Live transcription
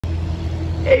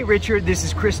Hey Richard, this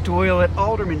is Chris Doyle at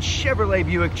Alderman Chevrolet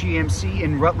Buick GMC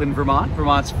in Rutland, Vermont,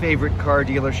 Vermont's favorite car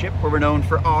dealership, where we're known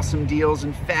for awesome deals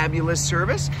and fabulous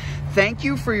service. Thank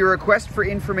you for your request for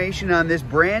information on this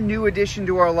brand new addition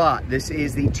to our lot. This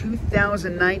is the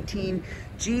 2019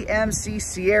 GMC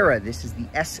Sierra. This is the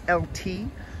SLT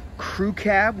crew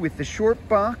cab with the short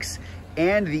box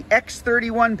and the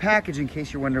X31 package. In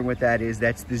case you're wondering what that is,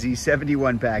 that's the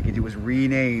Z71 package. It was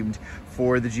renamed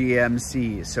for the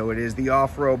GMC, so it is the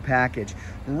off-road package.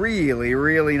 Really,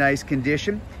 really nice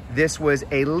condition. This was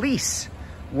a lease,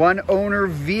 one-owner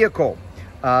vehicle.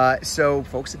 So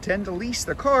folks that tend to lease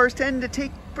their cars tend to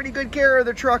take pretty good care of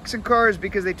their trucks and cars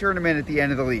because they turn them in at the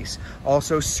end of the lease.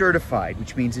 Also certified,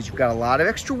 which means that you've got a lot of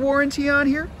extra warranty on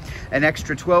here, an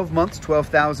extra 12 months,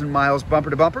 12,000 miles bumper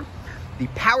to bumper. The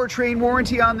powertrain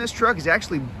warranty on this truck is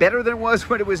actually better than it was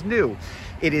when it was new.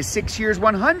 It is 6 years,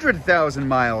 100,000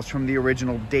 miles from the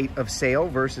original date of sale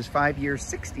versus 5 years,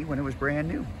 60 when it was brand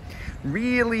new.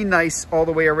 Really nice all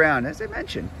the way around. As I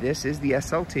mentioned, this is the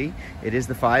SLT. It is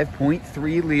the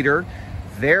 5.3 liter.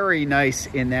 Very nice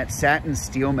in that satin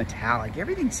steel metallic.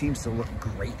 Everything seems to look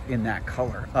great in that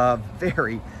color.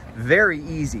 Very, very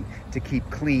easy to keep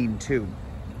clean too.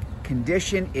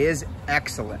 Condition is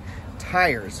excellent.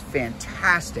 Tires,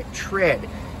 fantastic. Tread,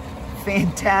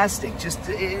 fantastic. Just,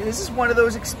 this is one of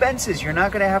those expenses you're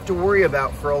not gonna have to worry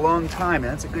about for a long time.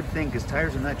 And that's a good thing because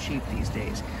tires are not cheap these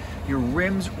days. Your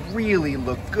rims really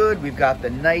look good. We've got the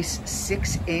nice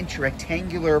 6-inch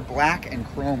rectangular black and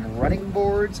chrome running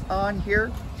boards on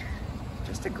here.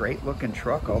 Just a great looking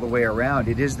truck all the way around.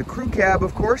 It is the crew cab,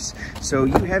 of course, so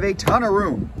you have a ton of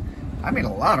room. I mean,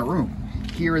 a lot of room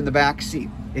here in the back seat.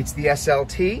 It's the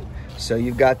SLT, so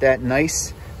you've got that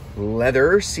nice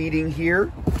leather seating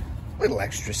here. Little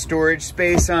extra storage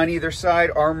space on either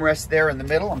side, armrest there in the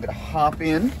middle. I'm gonna hop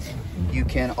in. You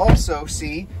can also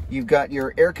see you've got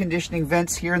your air conditioning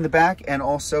vents here in the back and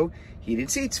also heated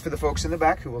seats for the folks in the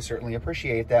back who will certainly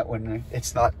appreciate that when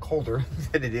it's not colder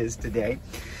than it is today.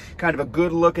 Kind of a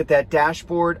good look at that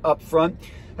dashboard up front.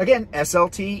 Again,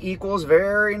 SLT equals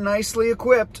very nicely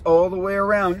equipped all the way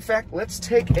around. In fact, let's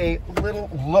take a little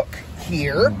look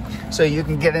here so you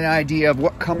can get an idea of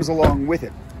what comes along with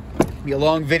it. It'd be a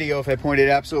long video if I pointed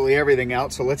absolutely everything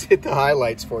out, so let's hit the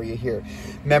highlights for you here.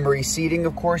 Memory seating,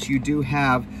 of course, you do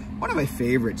have one of my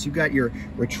favorites. You've got your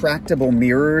retractable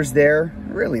mirrors there.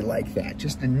 I really like that.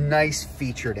 Just a nice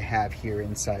feature to have here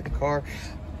inside the car.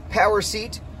 Power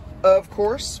seat, of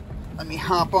course. Let me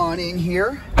hop on in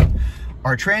here.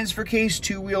 Our transfer case,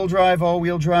 2-wheel drive,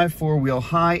 all-wheel drive, 4-wheel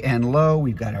high and low.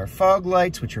 We've got our fog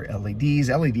lights, which are LEDs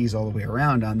all the way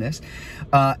around on this.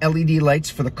 LED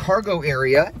lights for the cargo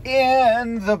area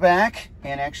in the back.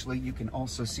 And actually, you can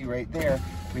also see right there,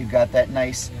 we've got that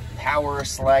nice power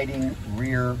sliding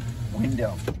rear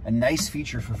window. A nice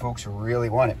feature for folks who really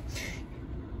want it.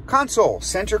 Console,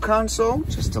 center console,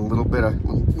 just a little bit of,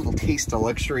 little taste of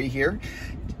luxury here.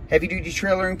 Heavy duty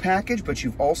trailering package, but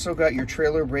you've also got your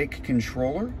trailer brake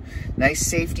controller. Nice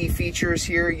safety features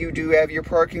here. You do have your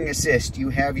parking assist. You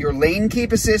have your lane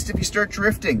keep assist if you start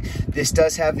drifting. This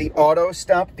does have the auto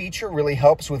stop feature, really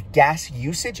helps with gas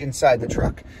usage inside the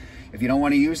truck. If you don't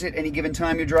want to use it any given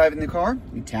time you're driving the car,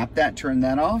 you tap that, turn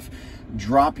that off.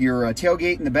 Drop your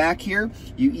tailgate in the back here.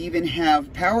 You even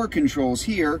have power controls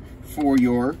here for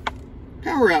your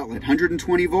power outlet,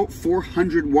 120 volt,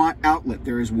 400 watt outlet.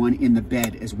 There is one in the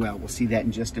bed as well. We'll see that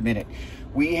in just a minute.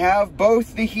 We have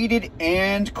both the heated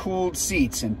and cooled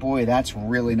seats, and boy, that's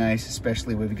really nice,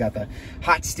 especially when we've got the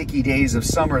hot, sticky days of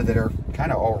summer that are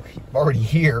kind of already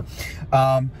here.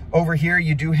 Over here,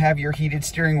 you do have your heated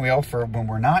steering wheel for when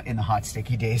we're not in the hot,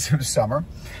 sticky days of summer.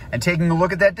 And taking a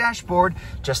look at that dashboard,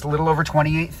 just a little over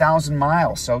 28,000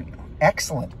 miles, so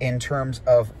excellent in terms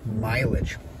of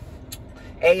mileage.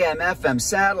 AM, FM,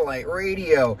 satellite,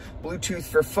 radio, Bluetooth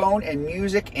for phone and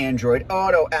music, Android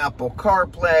Auto, Apple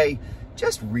CarPlay,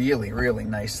 just really, really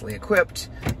nicely equipped,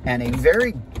 and a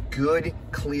very good,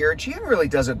 clear, GM really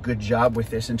does a good job with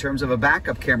this in terms of a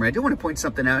backup camera. I do want to point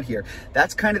something out here.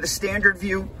 That's kind of the standard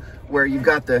view where you've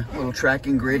got the little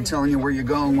tracking grid telling you where you're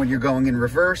going when you're going in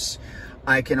reverse.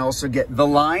 I can also get the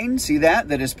line, see that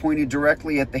is pointed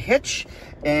directly at the hitch.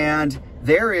 And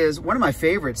there is one of my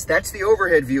favorites. That's the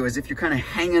overhead view, as if you're kind of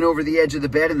hanging over the edge of the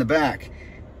bed in the back.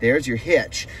 There's your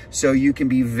hitch. So you can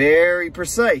be very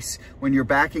precise when you're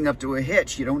backing up to a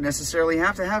hitch. You don't necessarily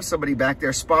have to have somebody back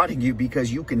there spotting you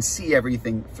because you can see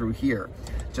everything through here.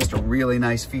 Just a really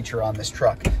nice feature on this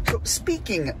truck. So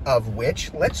speaking of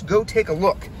which, let's go take a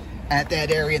look at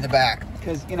that area in the back,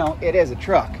 because you know it is a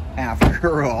truck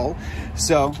after all.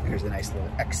 So here's the nice little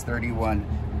X31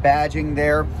 badging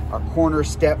there. Our corner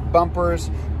step bumpers,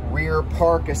 rear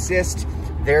park assist.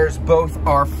 There's both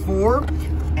our 4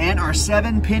 and our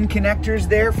 7-pin connectors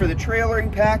there for the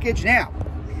trailering package. Now,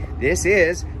 this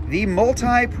is the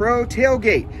Multi-Pro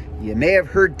tailgate. You may have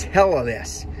heard tell of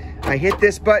this. I hit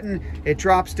this button, it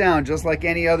drops down just like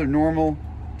any other normal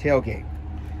tailgate.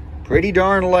 Pretty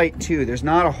darn light too. There's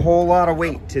not a whole lot of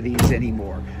weight to these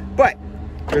anymore. But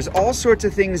there's all sorts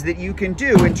of things that you can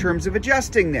do in terms of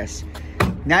adjusting this.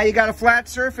 Now you got a flat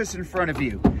surface in front of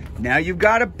you. Now you've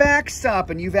got a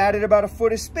backstop and you've added about a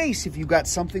foot of space if you've got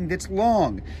something that's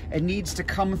long and needs to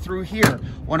come through here.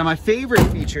 One of my favorite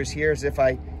features here is if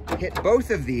I hit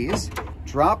both of these,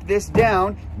 drop this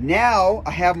down, now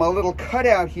I have my little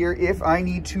cutout here if I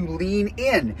need to lean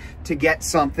in to get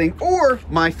something. Or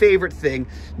my favorite thing,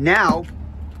 now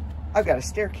I've got a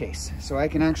staircase so I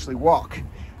can actually walk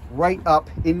right up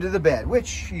into the bed,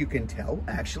 which you can tell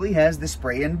actually has the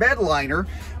spray-in bed liner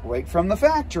right from the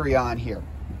factory on here.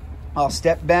 I'll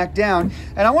step back down,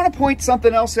 and I want to point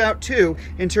something else out too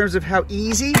in terms of how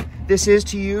easy this is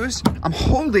to use. I'm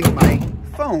holding my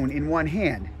phone in one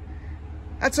hand.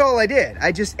 That's all I did.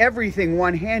 Everything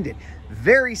one-handed.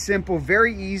 Very simple,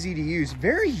 very easy to use,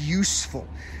 very useful.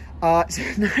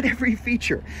 Not every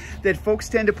feature that folks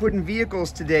tend to put in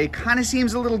vehicles today kind of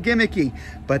seems a little gimmicky,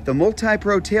 but the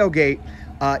Multi-Pro tailgate,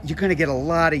 you're going to get a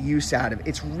lot of use out of it.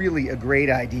 It's really a great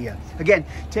idea. Again,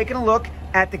 taking a look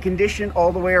at the condition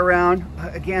all the way around.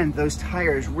 Again, those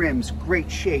tires, rims,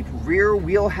 great shape. Rear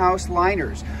wheelhouse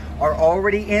liners are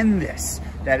already in this.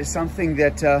 That is something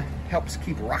that helps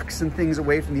keep rocks and things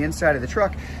away from the inside of the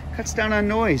truck. Cuts down on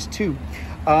noise too.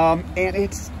 And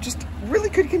it's just really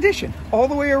good condition all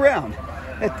the way around.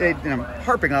 I'm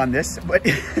harping on this, but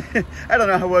I don't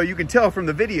know how well you can tell from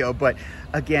the video, but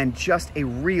again, just a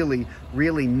really,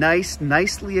 really nice,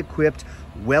 nicely equipped,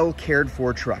 well cared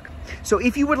for truck. So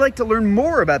if you would like to learn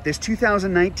more about this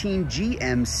 2019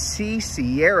 GMC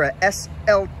Sierra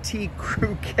SLT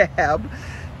Crew Cab,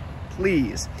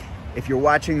 please, if you're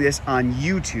watching this on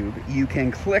YouTube, you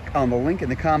can click on the link in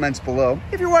the comments below.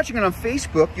 If you're watching it on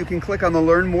Facebook, you can click on the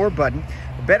Learn More button.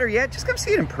 Better yet, just come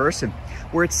see it in person.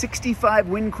 We're at 65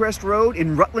 Windcrest Road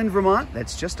in Rutland, Vermont.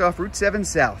 That's just off Route 7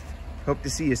 South. Hope to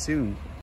see you soon.